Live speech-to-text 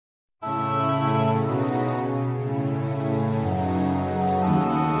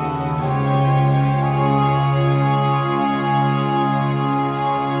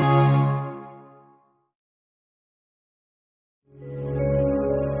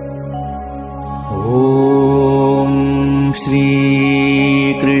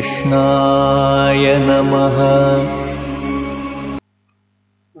कृष्णाय नमः।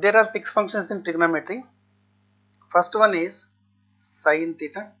 There are 6 functions in trigonometry. First one is sin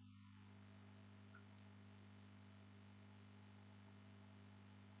theta,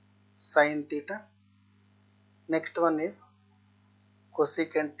 sin theta. Next one is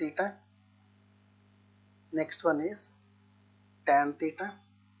cosecant theta. Next one is tan theta,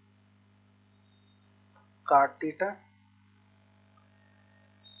 cot theta,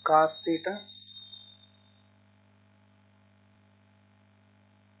 cos theta,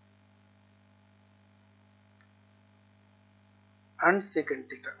 and secant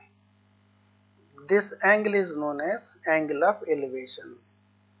theta. This angle is known as angle of elevation.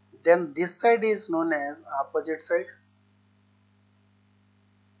 Then this side is known as opposite side.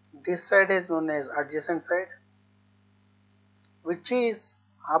 This side is known as adjacent side, which is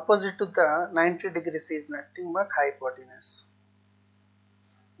opposite to the 90 degrees is nothing but hypotenuse.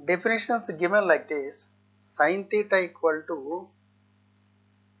 Definitions given like this: sin theta equal to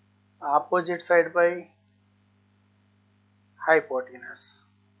opposite side by hypotenuse,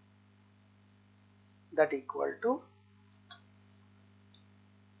 that equal to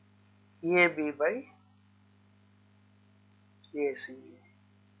AB by AC.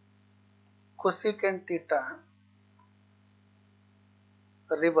 Cosecant theta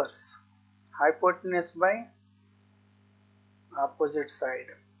reverse, hypotenuse by opposite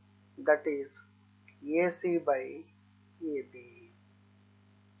side, that is AC by AB.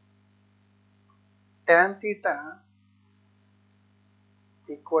 Tan theta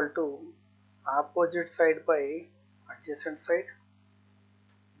equal to opposite side by adjacent side,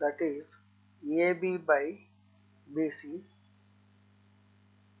 that is AB by BC.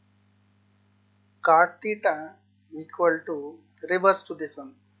 Cot theta equal to reverse to this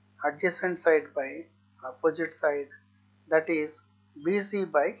one, adjacent side by opposite side, that is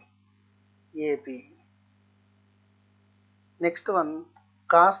BC by AB. Next one,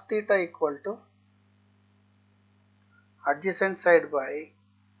 cos theta equal to adjacent side by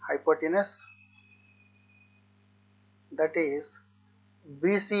hypotenuse, that is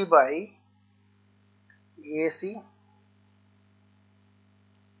BC by AC.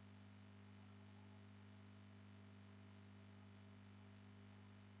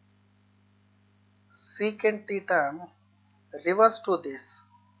 Secant theta reverse to this,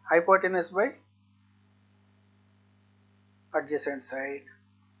 hypotenuse by adjacent side,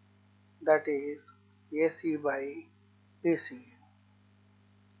 that is AC by BC.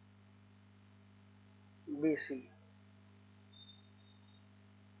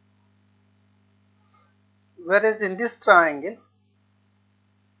 Whereas in this triangle,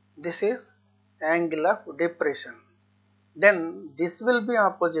 this is angle of depression. Then this will be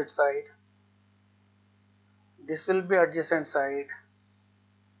opposite side, this will be adjacent side,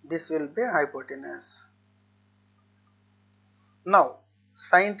 this will be hypotenuse. Now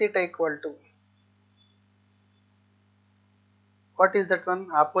sin theta equal to, what is that one?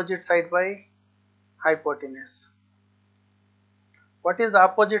 Opposite side by hypotenuse. What is the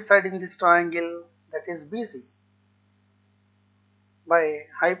opposite side in this triangle? That is BC. By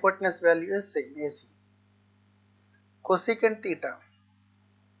hypotenuse value is same, AC. Cosecant theta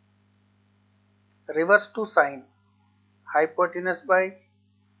reverse to sine, hypotenuse by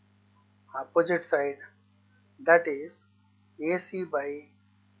opposite side, that is AC by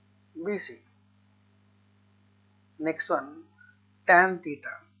BC. Next one, tan theta.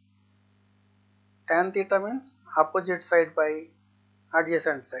 Tan theta means opposite side by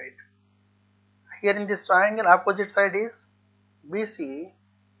adjacent side. Here in this triangle, opposite side is BC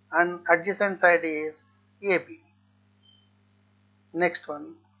and adjacent side is AB. Next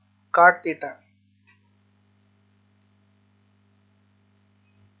one, cot theta.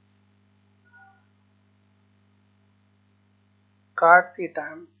 Cot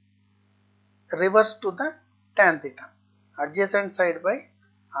theta reverse to the tan theta, adjacent side by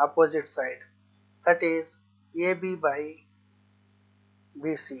opposite side, that is AB by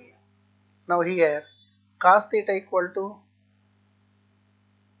BC. Now here cos theta equal to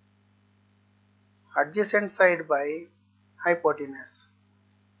adjacent side by hypotenuse.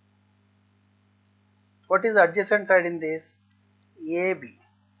 What is adjacent side in this? AB.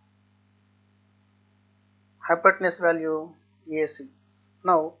 Hypotenuse value AC.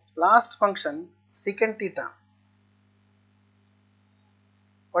 Now last function secant theta.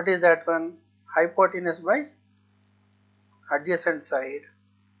 What is that one? Hypotenuse by adjacent side,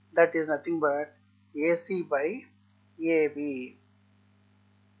 that is nothing but AC by AB. We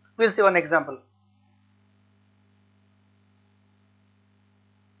will see one example.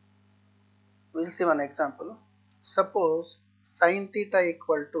 Suppose sin theta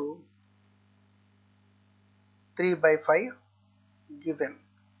equal to 3 by 5 given.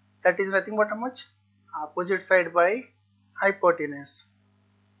 That is nothing but how much? Opposite side by hypotenuse.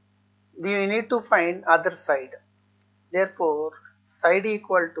 We need to find other side. Therefore, side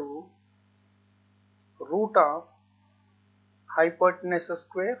equal to root of hypotenuse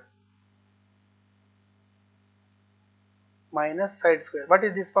square minus side square. What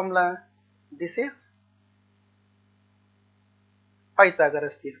is this formula? This is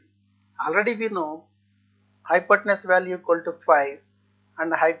Pythagoras theorem. Already we know hypotenuse value equal to 5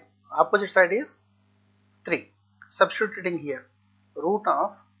 and the opposite side is 3. Substituting here root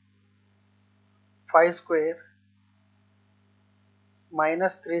of 5 square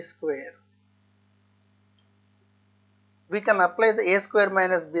minus 3 square. We can apply the a square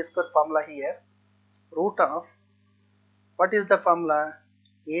minus b square formula here. Root of, what is the formula?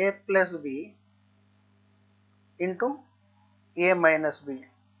 A plus b into a minus b.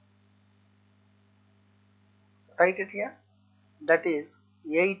 Write it here. That is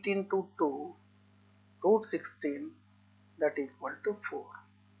 8 into 2 root 16, that equal to 4.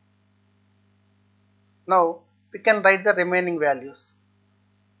 Now we can write the remaining values.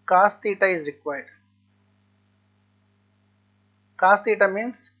 Cos theta is required. Cos theta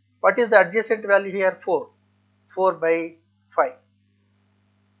means, what is the adjacent value here? 4. 4 by 5.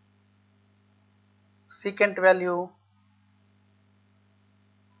 Secant value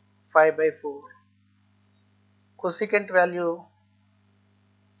 5 by 4. Cosecant value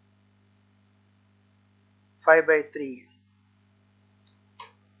 5 by 3.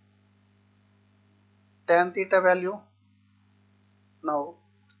 Tan theta value, now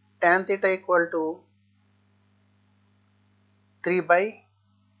tan theta equal to 3 by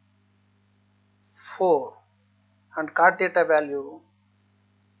 4 and cot theta value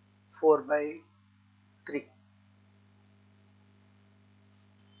 4 by 3.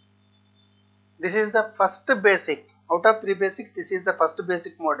 This is the first basic. Out of 3 basics, this is the first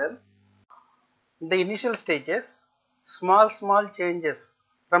basic model. In the initial stages, small changes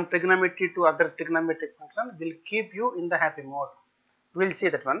from trigonometry to other trigonometric function will keep you in the happy mode. We will see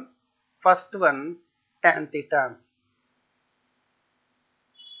that one. First one, tan theta.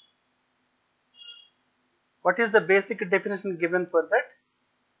 What is the basic definition given for that?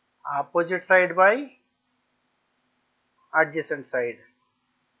 Opposite side by adjacent side.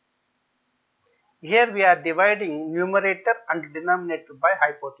 Here we are dividing numerator and denominator by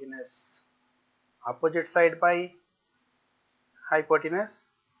hypotenuse. Opposite side by hypotenuse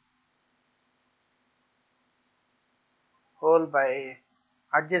whole by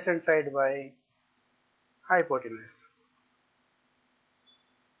adjacent side by hypotenuse.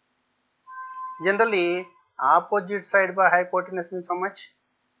 Generally, opposite side by hypotenuse means how much?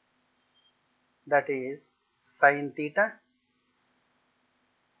 That is sin theta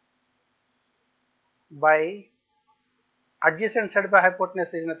by adjacent side by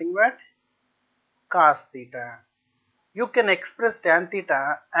hypotenuse is nothing but cos theta. You can express tan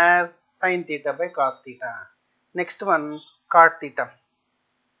theta as sin theta by cos theta. Next one, cot theta.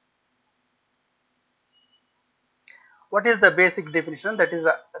 What is the basic definition? That is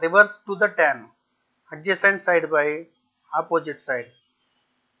reverse to the tan. Adjacent side by opposite side.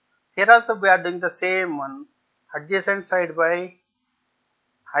 Here also we are doing the same one. Adjacent side by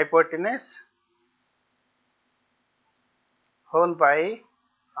hypotenuse whole by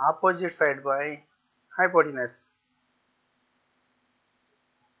opposite side by hypotenuse.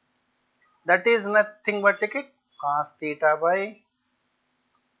 That is nothing but, check it, cos theta by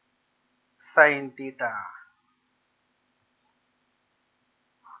sin theta.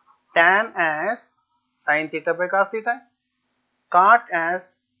 Tan as sin theta by cos theta. Cot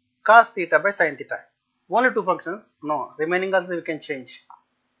as cos theta by sin theta. Only two functions? No, remaining also we can change.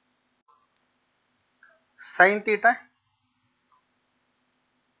 Sin theta,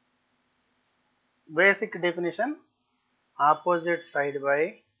 basic definition, opposite side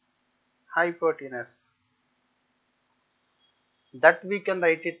by hypotenuse. That we can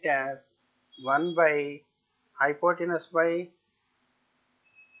write it as 1 by hypotenuse by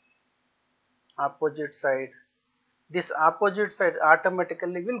opposite side. This opposite side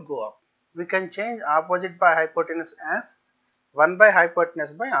automatically will go up. We can change opposite by hypotenuse as 1 by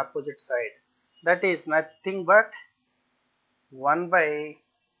hypotenuse by opposite side. That is nothing but 1 by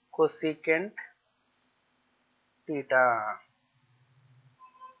cosecant theta.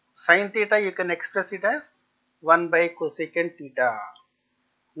 Sin theta you can express it as 1 by cosecant theta.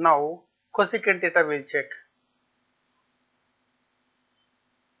 Now cosecant theta will check.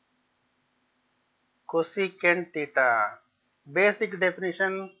 Cosecant theta, basic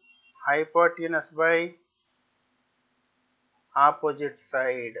definition, hypotenuse by opposite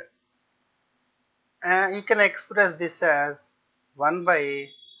side. And you can express this as 1 by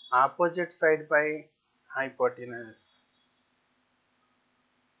opposite side by hypotenuse,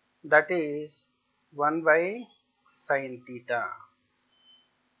 that is 1 by sin theta.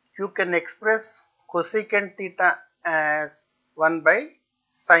 You can express cosecant theta as 1 by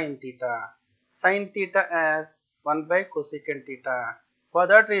sin theta, sin theta as 1 by cosecant theta. For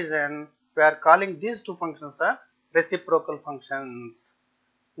that reason, we are calling these two functions are reciprocal functions.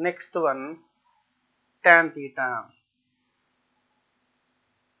 Next one, tan theta.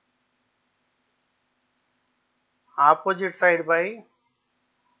 Opposite side by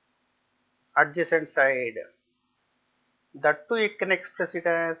adjacent side. That too you can express it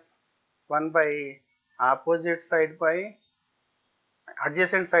as 1 by opposite side by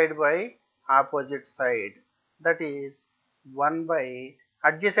adjacent side by opposite side, that is 1 by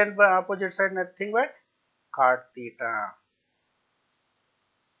adjacent by opposite side, nothing but cot theta.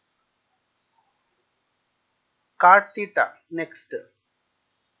 Cot theta. Next,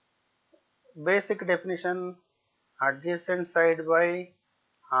 basic definition, adjacent side by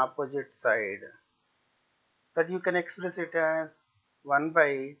opposite side, that you can express it as 1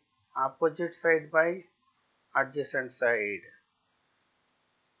 by opposite side by adjacent side.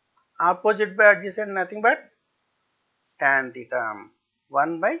 Opposite by adjacent, nothing but tan theta,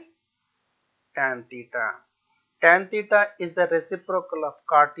 1 by tan theta. Tan theta is the reciprocal of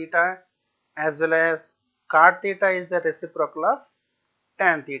cot theta, as well as cot theta is the reciprocal of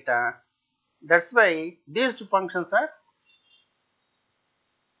tan theta. That's why these two functions are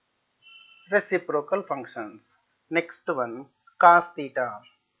reciprocal functions. Next one, cos theta.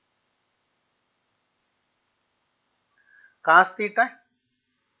 Cos theta,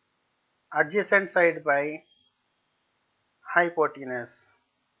 adjacent side by hypotenuse,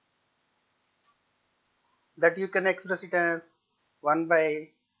 that you can express it as 1 by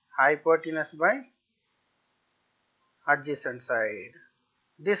hypotenuse by adjacent side.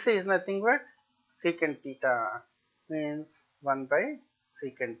 This is nothing but secant theta, means 1 by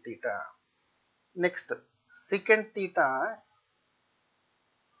secant theta. Next, secant theta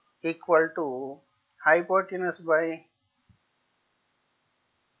equal to hypotenuse by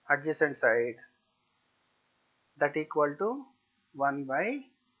adjacent side, that equal to 1 by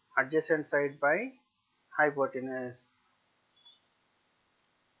adjacent side by hypotenuse,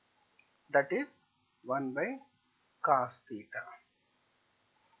 that is 1 by cos theta.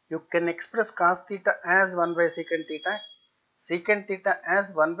 You can express cos theta as 1 by secant theta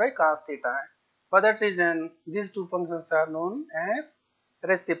as 1 by cos theta. For that reason, these two functions are known as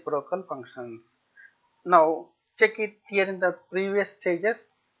reciprocal functions. Now, check it here in the previous stages,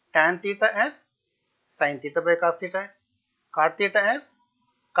 tan theta as sin theta by cos theta, cot theta as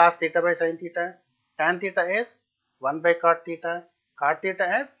cos theta by sin theta, tan theta as 1 by cot theta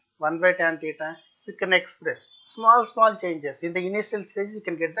as 1 by tan theta. You can express small changes in the initial stage, you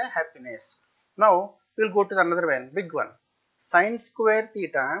can get the happiness. Now we will go to another one, big one, sin square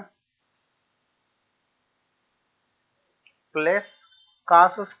theta plus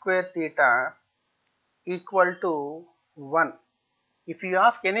cos square theta equal to 1. If you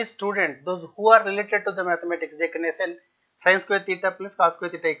ask any student, those who are related to the mathematics, they can say sin square theta plus cos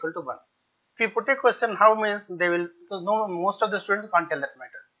square theta equal to 1. If you put a question how, means they will know, most of the students can't tell that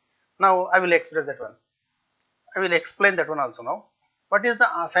matter. Now I will express that one. I will explain that one also now. What is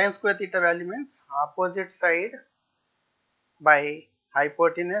the sin square theta value? Means opposite side by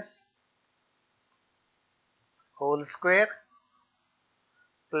hypotenuse whole square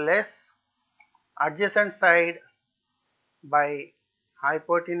plus adjacent side by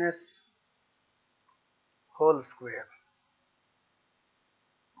hypotenuse whole square.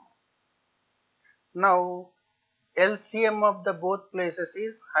 Now LCM of the both places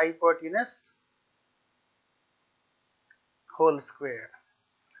is hypotenuse whole square.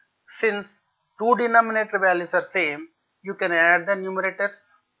 Since two denominator values are same, you can add the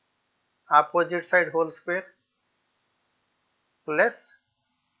numerators, opposite side whole square plus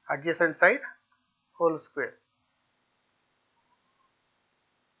adjacent side whole square.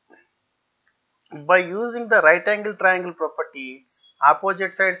 By using the right angle triangle property,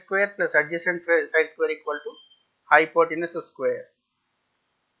 opposite side square plus adjacent side square equal to hypotenuse square.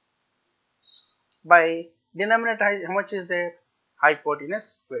 By denominator, how much is there? Hypotenuse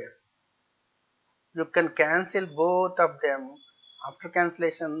square. You can cancel both of them. After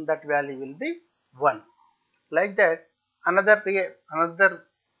cancellation, that value will be 1. Like that, another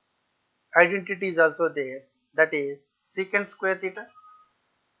identity is also there, that is secant square theta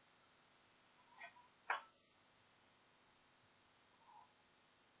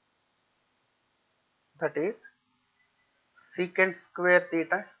that is secant square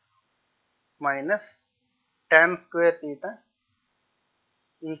theta minus tan square theta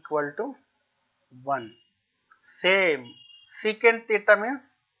equal to 1. Same, secant theta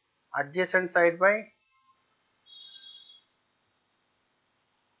means adjacent side by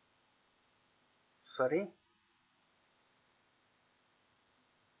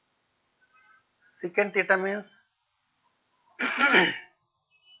secant theta means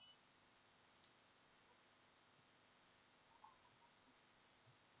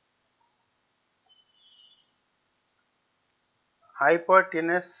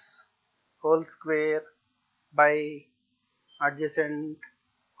hypotenuse whole square by adjacent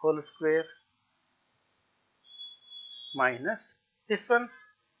whole square minus this one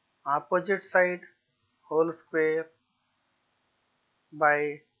opposite side whole square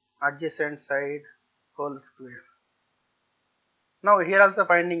by adjacent side whole square. Now here also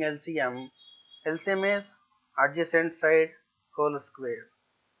finding LCM. LCM is adjacent side whole square.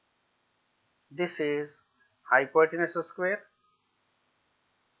 This is hypotenuse square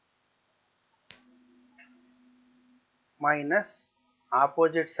minus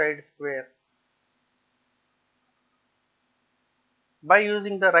opposite side square. By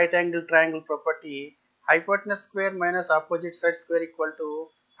using the right angle triangle property, hypotenuse square minus opposite side square equal to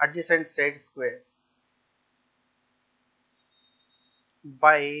adjacent side square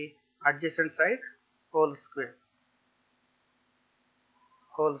by adjacent side whole square.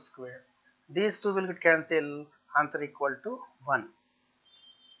 These two will get cancel, answer equal to 1.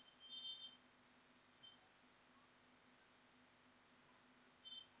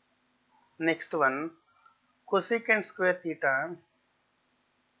 Next one, cosecant square theta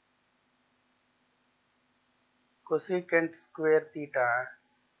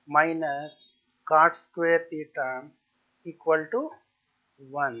minus cot square theta equal to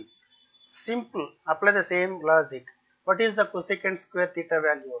 1. Simple, apply the same logic. What is the cosecant square theta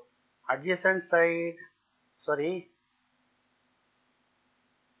value? Adjacent side,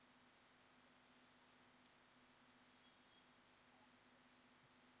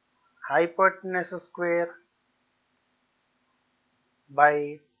 hypotenuse square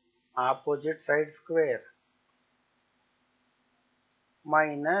by opposite side square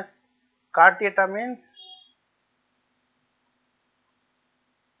minus cot theta means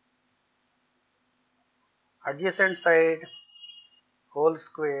adjacent side whole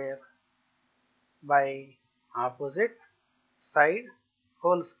square by opposite side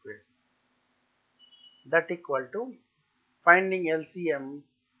whole square, that equal to finding LCM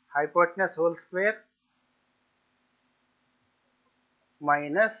hypotenuse whole square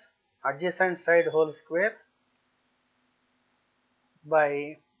minus adjacent side whole square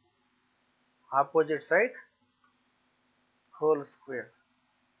by opposite side whole square.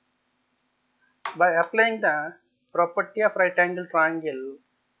 By applying the property of right angle triangle,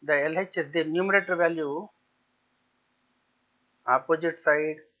 the LHS, the numerator value opposite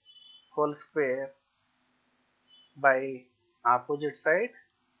side whole square by opposite side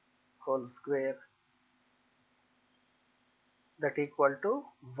whole square, that equal to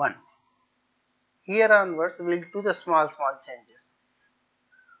 1. Here onwards we will do the small changes.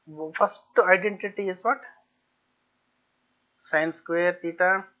 First identity is what? Sine square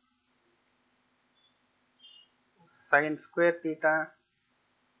theta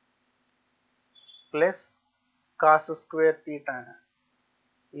plus cos square theta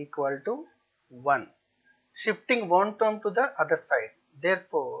equal to 1. Shifting one term to the other side.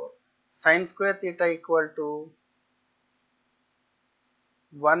 Therefore, sine square theta equal to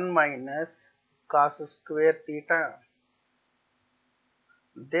 1 minus cos square theta.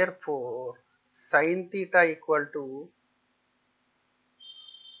 Therefore, sin theta equal to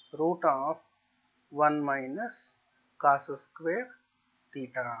root of 1 minus cos square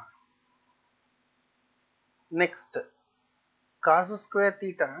theta. Next, cos square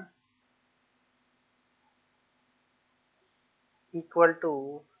theta equal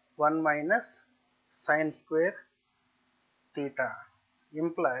to 1 minus sin square theta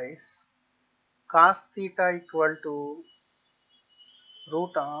implies cos theta equal to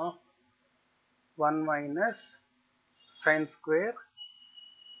root of 1 minus sin square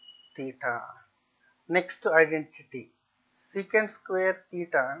theta. Next identity, secant square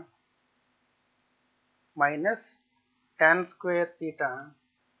theta minus tan square theta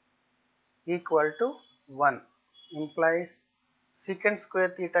equal to 1 implies secant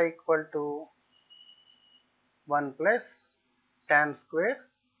square theta equal to 1 plus tan square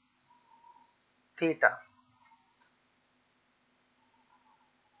theta.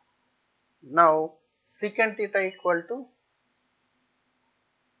 Now secant theta equal to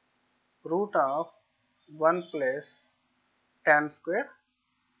root of 1 plus tan square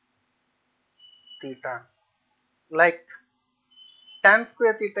theta. Like tan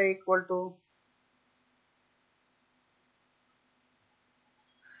square theta equal to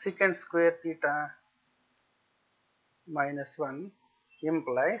secant square theta minus 1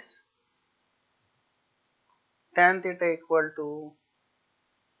 implies tan theta equal to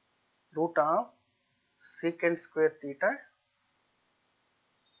root of secant square theta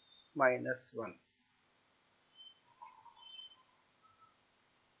minus 1.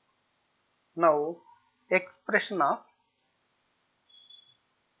 Now expression of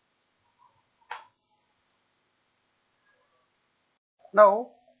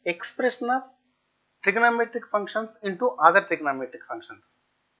expression of trigonometric functions into other trigonometric functions.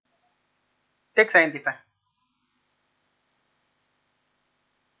 Take sin theta.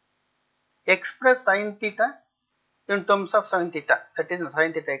 Express sin theta in terms of sin theta, that is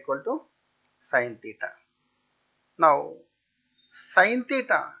sin theta equal to sin theta. Now sin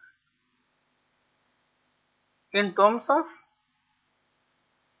theta in terms of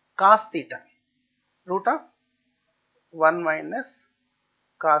cos theta, root of 1 minus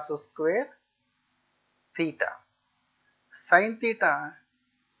cos square theta. Sin theta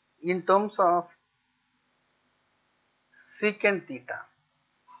in terms of secant theta,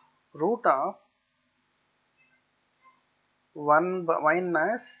 root of 1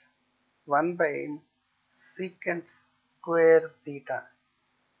 minus 1 by secant square theta.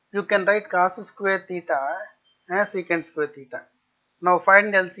 You can write cos square theta as secant square theta. Now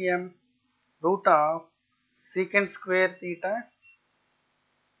find LCM. Root of secant square theta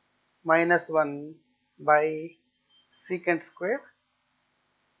minus 1 by secant square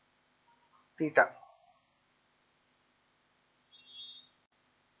theta.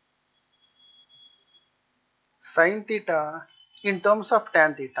 Sin theta in terms of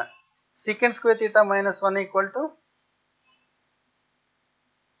tan theta. Secant square theta minus 1 equal to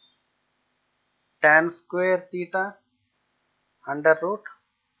tan square theta under root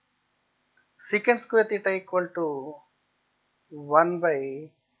secant square theta equal to 1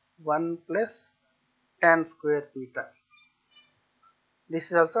 by 1 plus tan square theta. This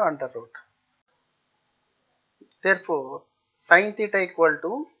is also under root. Therefore, sin theta equal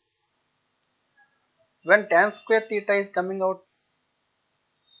to, when tan square theta is coming out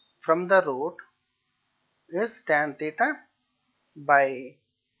from the root, is tan theta by,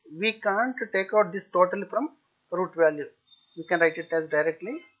 we can't take out this total from root value. We can write it as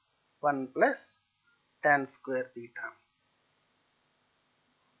directly 1 plus tan square theta.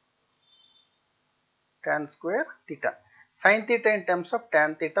 Tan square theta. Sin theta in terms of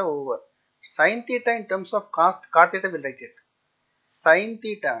tan theta over sin theta in terms of cos theta, will write it. Sin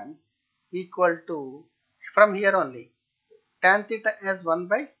theta equal to, from here only, tan theta as 1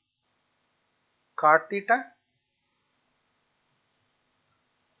 by cot theta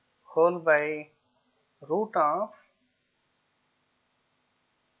whole by root of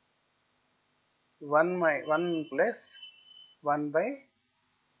 1 plus 1 by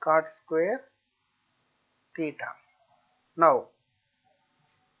cot square theta. Now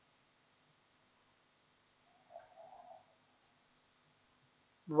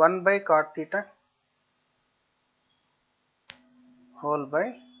one by cot theta whole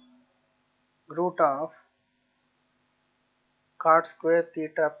by root of cot square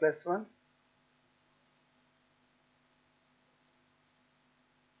theta plus 1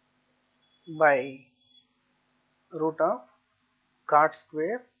 by root of cot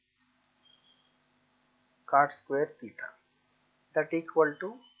square theta, that equal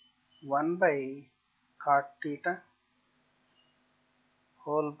to 1 by cot theta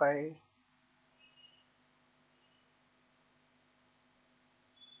whole by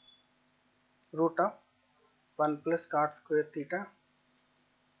root of 1 plus cot square theta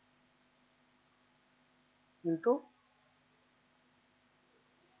into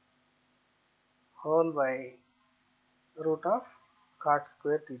whole by root of cot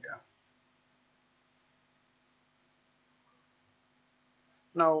square theta.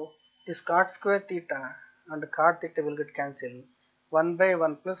 Now this cot square theta and cot theta will get cancelled. 1 by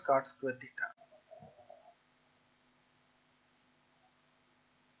 1 plus cot square theta.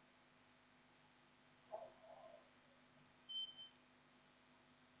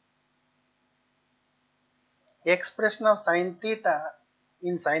 Expression of sin theta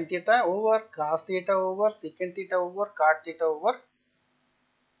in sin theta over cos theta over secant theta over cot theta over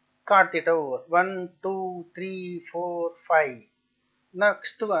cot theta over 1, 2, 3, 4, 5.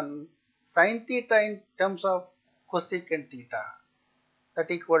 Next one, sin theta in terms of cosecant theta, that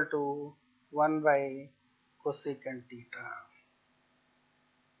equal to 1 by cosecant theta.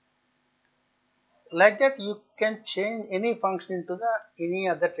 Like that you can change any function into the any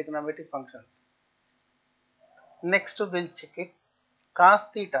other trigonometric functions. Next we'll check it. Cos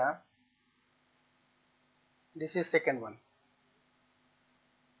theta, this is second one.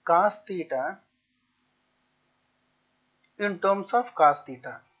 Cos theta in terms of cos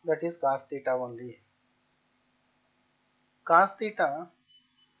theta, that is cos theta only. Cos theta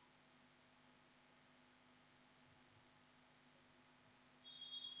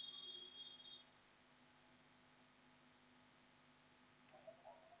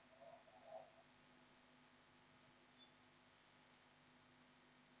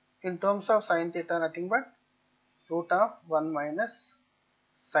in terms of sin theta nothing but root of 1 minus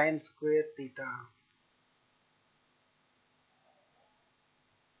sin square theta.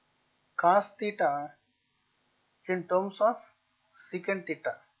 Cos theta in terms of secant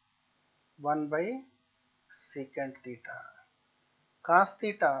theta 1 by secant theta. Cos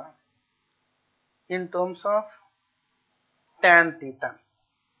theta in terms of tan theta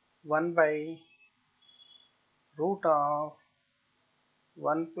 1 by root of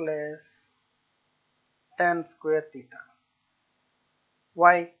 1 plus tan square theta.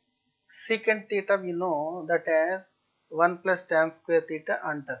 Why? Secant theta we know that as 1 plus tan square theta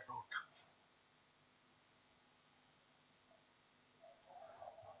under root.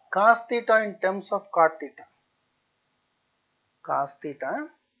 Cos theta in terms of cot theta. Cos theta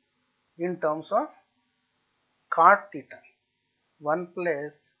in terms of cot theta 1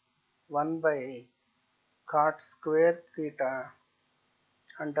 plus 1 by cot square theta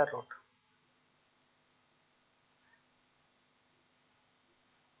under root.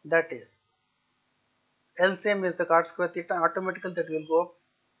 That is LCM is the cot square theta, automatically that will go up.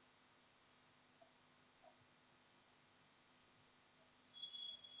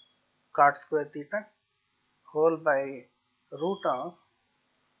 Cot square theta whole by root of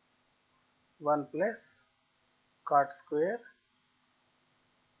 1 plus cot square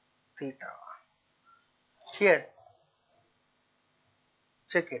theta. Here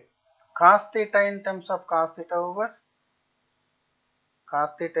check it. Cos theta in terms of cos theta over cos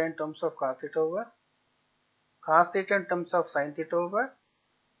theta in terms of cos theta over cos theta in terms of sin theta over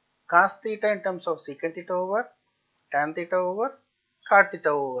cos theta in terms of secant theta over tan theta over cot theta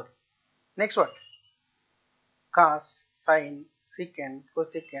over. Next one, cos, sin, secant,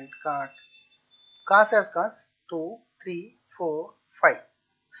 cosecant, cot. Cos as cos 2, 3, 4, 5,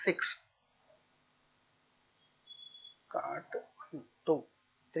 6. Cot 2,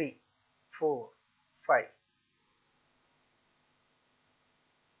 3, 4, 5.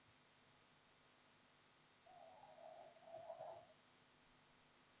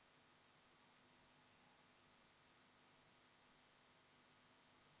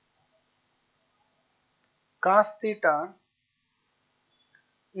 Cos theta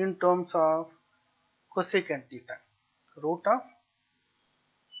in terms of cosecant theta root of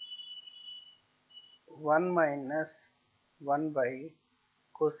 1 minus 1 by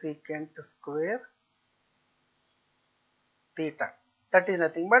cosecant square theta, that is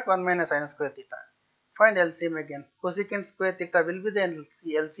nothing but 1 minus sin square theta. Find LCM again. Cosecant square theta will be the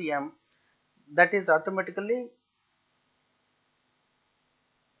LCM, that is automatically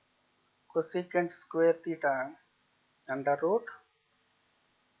cosecant square theta under root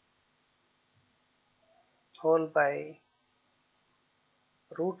whole by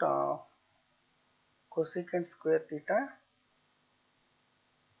root of cosecant square theta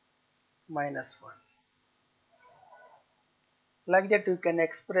minus 1. Like that you can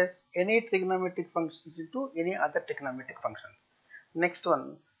express any trigonometric functions into any other trigonometric functions. Next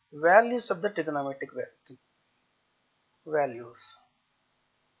one, values of the trigonometric values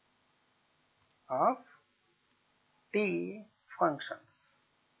of t functions.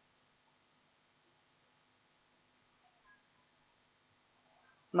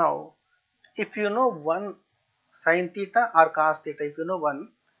 Now if you know one sin theta or cos theta, if you know one,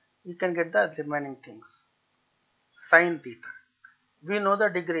 you can get the remaining things. Sin theta, we know the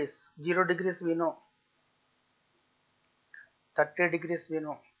degrees, 0 degrees we know, 30 degrees we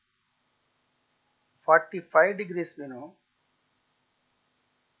know, 45 degrees we know,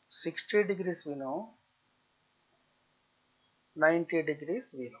 60 degrees we know, 90 degrees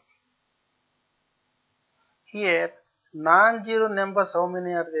we know. Here non-zero numbers how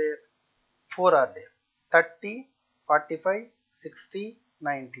many are there? 4 are there, 30, 45, 60,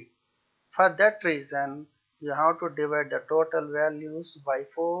 90. For that reason you have to divide the total values by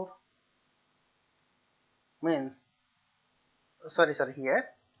 4, means sorry here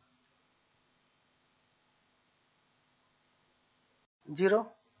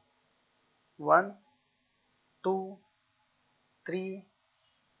 0, 1, 2, 3,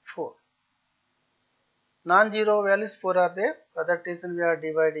 4. Non-zero values 4 are there. For that reason we are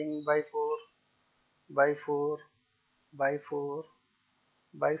dividing by 4, by 4, by 4,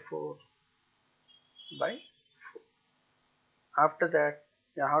 by 4, by 4. After that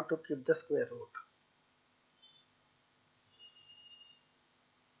you have to keep the square root.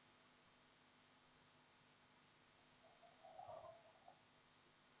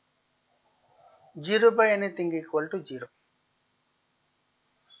 Zero by anything equal to 0.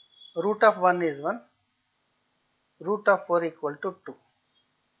 Root of 1 is 1. Root of 4 equal to 2.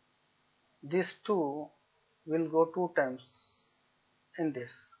 These 2 will go 2 times in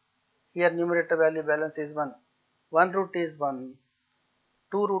this. Here numerator value balance is 1. 1 root is 1.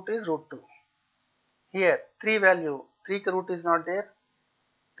 2 root is root 2. Here 3 value, 3 root is not there.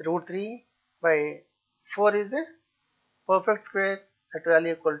 Root 3 by 4 is a perfect square, that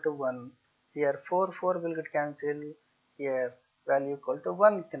value equal to 1. Here 4 will get cancelled. Here value equal to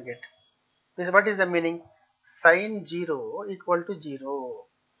 1 you can get. This what is the meaning? Sin 0 equal to 0.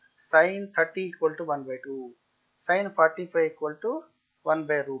 Sin 30 equal to 1 by 2. Sin 45 equal to 1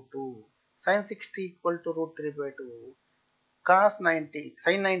 by root 2. Sin 60 equal to root 3 by 2. Cos 90,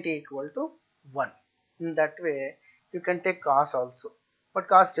 sin 90 equal to 1. In that way you can take cos also. But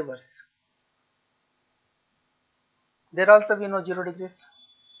cos reverse. There also we know 0 degrees,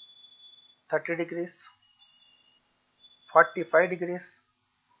 30 degrees, 45 degrees,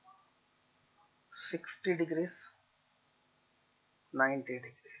 60 degrees, 90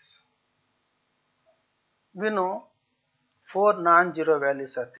 degrees. We know 4 non-zero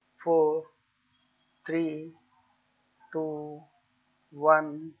values are there. 4, 3, 2,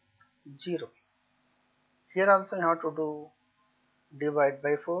 1, 0. Here also you have to do divide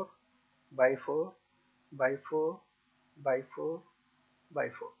by 4, by 4, by 4, by 4, by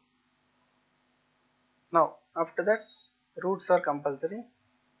 4. Now after that roots are compulsory.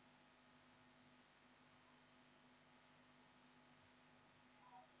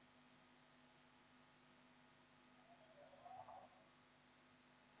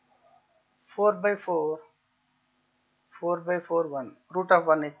 4 by 4, 4 by 4, 1. Root of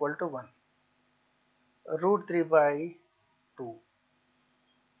 1 equal to 1. Root 3 by 2.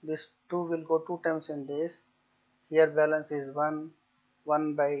 This 2 will go 2 times in this. Here balance is 1,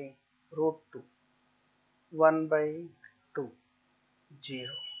 1 by root 2, 1 by 2, 0.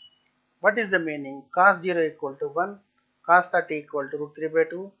 What is the meaning? Cos 0 equal to 1, cos 30 equal to root 3 by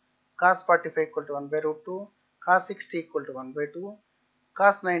 2, cos 45 equal to 1 by root 2, cos 60 equal to 1 by 2,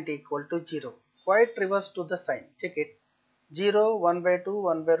 cos 90 equal to 0. Quite reverse to the sign. Check it. 0, 1 by 2,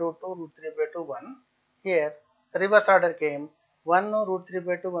 1 by root 2, root 3 by 2, 1. Here reverse order came 1 root 3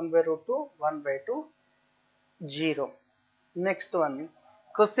 by 2, 1 by root 2, 1 by 2, 0. Next one,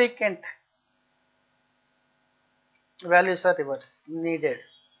 cosecant values are reverse needed.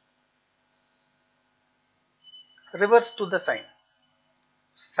 Reverse to the sign.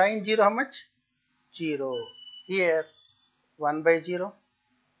 Sin 0 how much? 0. Here 1 by 0.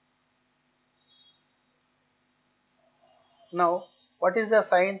 Now what is the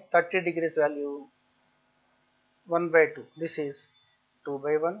sin 30 degrees value? 1 by 2. This is 2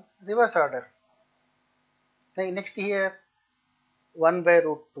 by 1. Reverse order. Next here 1 by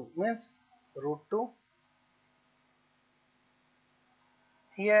root 2 means root 2.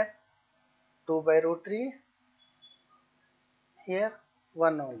 Here 2 by root 3. Here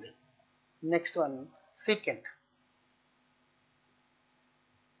 1 only. Next one secant.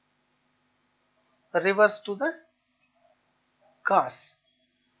 Reverse to the cos.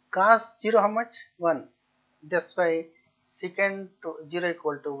 Cos 0 how much? 1. Just by secant to 0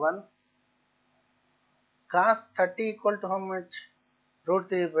 equal to 1. Cos 30 equal to how much? Root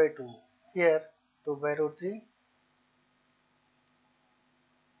 3 by 2. Here 2 by root 3.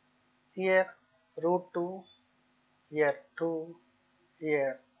 Here root 2. Here 2.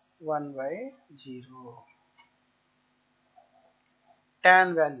 Here 1 by 0.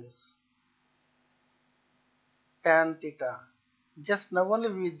 Tan values. Tan theta. Just now only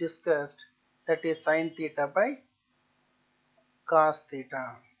we discussed, that is sin theta by cos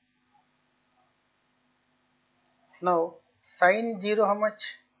theta. Now sin 0 how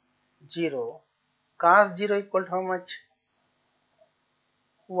much? 0. Cos 0 equal to how much?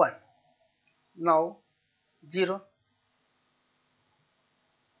 1. Now 0.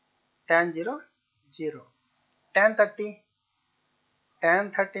 Tan 0, 0. Tan 30.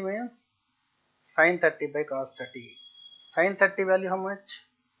 Tan 30 means sin 30 by cos 30. Sin 30 value how much?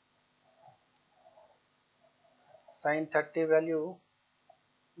 Sin 30 value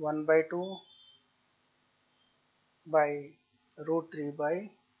 1 by 2 by root 3 by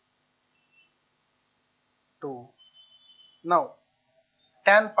 2. Now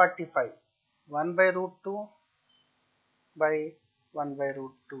tan 45. 1 by root 2 by 1 by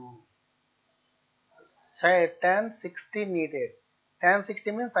root 2. Tan 60 needed. Tan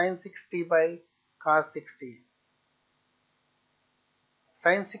 60 means sin 60 by cos 60.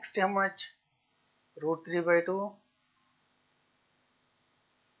 Sin 60 how much? Root 3 by 2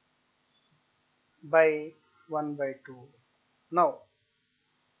 by 1 by 2. Now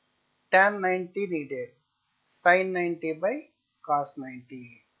tan 90 needed. Sin 90 by cos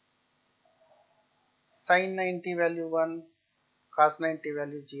 90. Sin 90 value 1, cos 90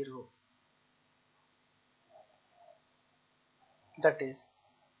 value 0. That is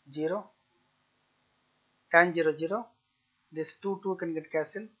 0. Tan 0 0. This 2 can get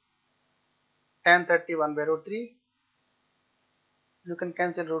cancelled. Tan 30 1 by root 3. You can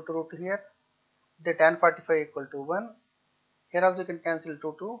cancel root here. The tan 45 equal to 1. Here also you can cancel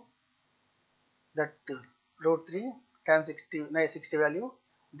 2. That root 3 tan 60 value.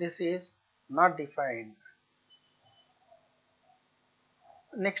 This is not defined.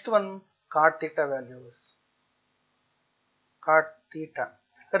 Next one, cot theta values. Cot theta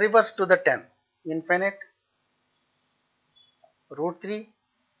reverse to the tan. Infinite, root 3,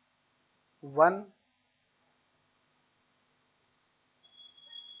 1,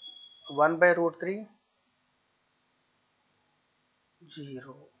 1 by root 3,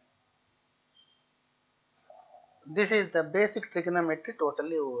 0. This is the basic trigonometry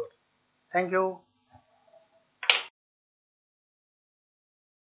totally over. Thank you.